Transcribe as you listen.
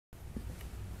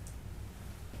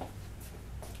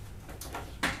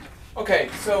Okay,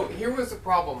 so here was the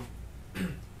problem.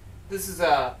 This is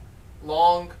a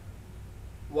long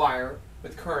wire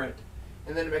with current,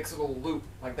 and then it makes a little loop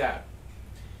like that.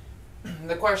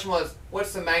 The question was,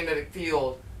 what's the magnetic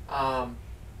field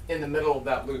in the middle of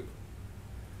that loop?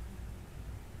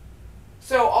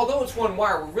 So although it's one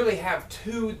wire, we really have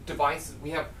two devices.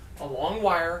 We have a long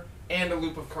wire and a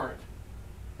loop of current.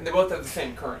 And they both have the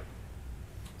same current.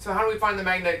 So how do we find the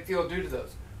magnetic field due to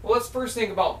those? Well, let's first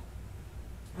think about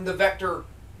the vector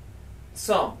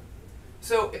sum.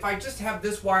 So if I just have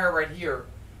this wire right here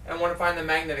and I want to find the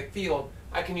magnetic field,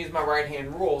 I can use my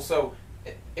right-hand rule. So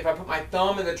if I put my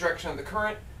thumb in the direction of the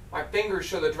current, my fingers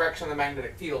show the direction of the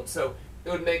magnetic field. So it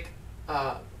would make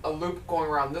a loop going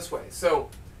around this way. So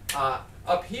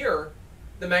up here,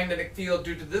 the magnetic field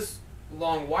due to this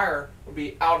long wire would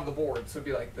be out of the board. So it would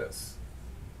be like this.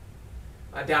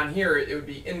 Down here, it would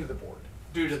be into the board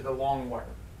due to the long wire.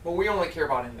 But we only care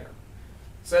about in there.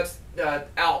 So that's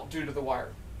out due to the wire.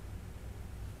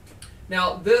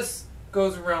 Now this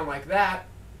goes around like that.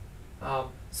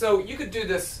 So you could do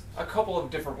this a couple of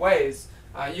different ways.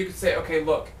 You could say, okay,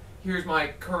 look, here's my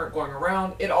current going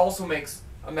around. It also makes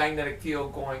a magnetic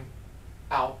field going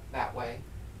out that way.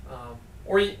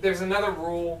 There's another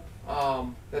rule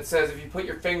that says if you put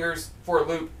your fingers for a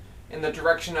loop in the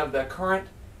direction of the current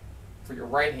for your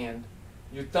right hand,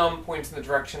 your thumb points in the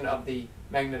direction of the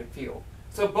magnetic field.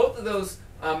 So both of those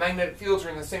magnetic fields are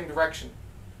in the same direction.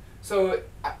 So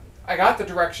I got the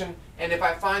direction, and if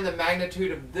I find the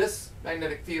magnitude of this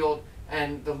magnetic field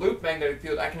and the loop magnetic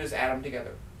field, I can just add them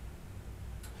together.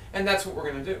 And that's what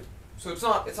we're going to do. So it's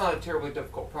not a terribly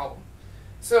difficult problem.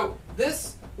 So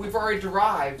this, we've already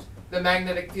derived the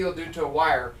magnetic field due to a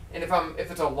wire. And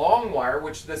if it's a long wire,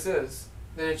 which this is,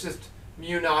 then it's just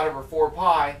mu naught over 4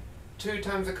 pi, 2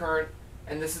 times the current,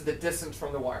 and this is the distance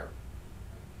from the wire.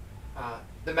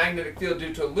 The magnetic field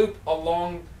due to a loop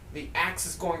along the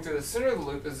axis going through the center of the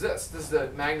loop is this. This is the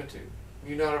magnitude.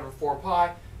 Mu naught over 4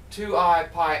 pi,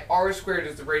 2I pi r squared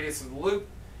is the radius of the loop,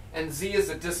 and z is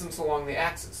the distance along the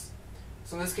axis.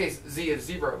 So in this case, z is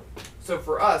 0. So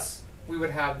for us, we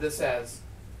would have this as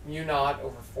mu naught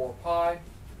over 4 pi,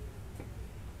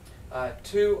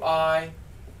 2I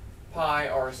pi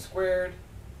r squared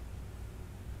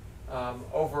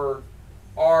over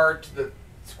r to the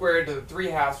squared to the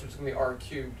 3/2, which is going to be r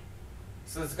cubed.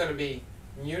 So this is going to be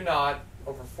mu naught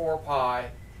over 4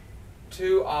 pi,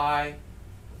 2I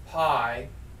pi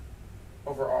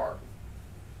over r.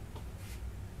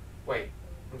 Wait,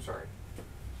 I'm sorry.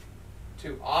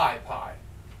 2I pi.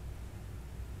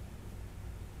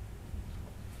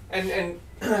 And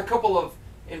a couple of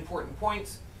important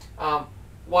points.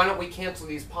 Why don't we cancel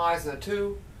these pi's and the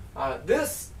 2?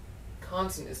 This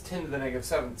constant is 10 to the negative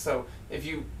 7th. So if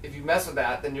you mess with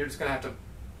that, then you're just going to have to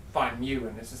find mu,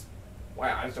 and it's just,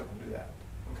 wow, I just don't want to do that.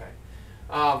 Okay.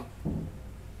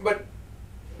 But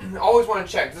always want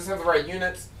to check. Does this have the right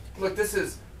units? Look, this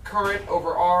is current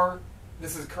over R.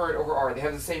 This is current over R. They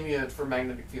have the same units for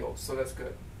magnetic fields, so that's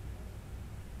good.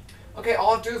 Okay,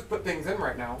 all I have to do is put things in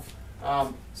right now.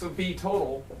 So B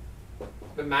total,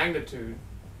 the magnitude,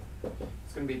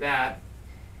 is going to be that.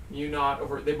 Mu naught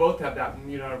over, they both have that,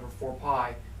 mu naught over 4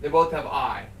 pi. They both have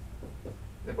I.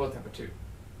 They both have a 2.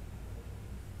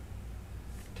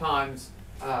 Times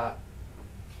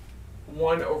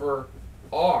 1 over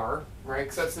R, right?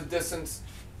 Because that's the distance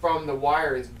from the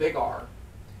wire is big R.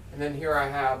 And then here I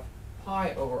have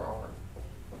pi over R.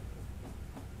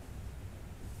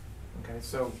 Okay,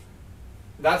 so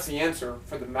that's the answer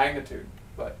for the magnitude,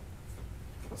 but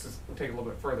let's just take it a little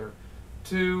bit further.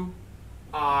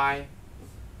 2I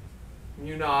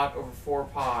mu naught over 4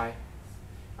 pi.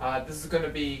 This is going to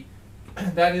be,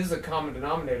 that is a common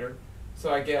denominator,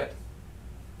 so I get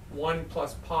 1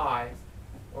 plus pi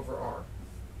over R.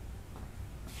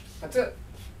 That's it.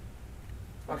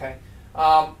 Okay.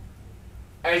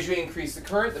 As you increase the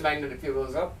current, the magnetic field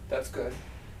goes up. That's good.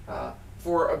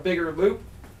 For a bigger loop,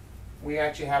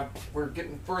 we're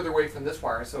getting further away from this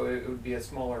wire, so it would be a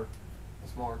smaller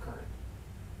current.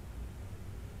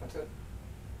 That's it.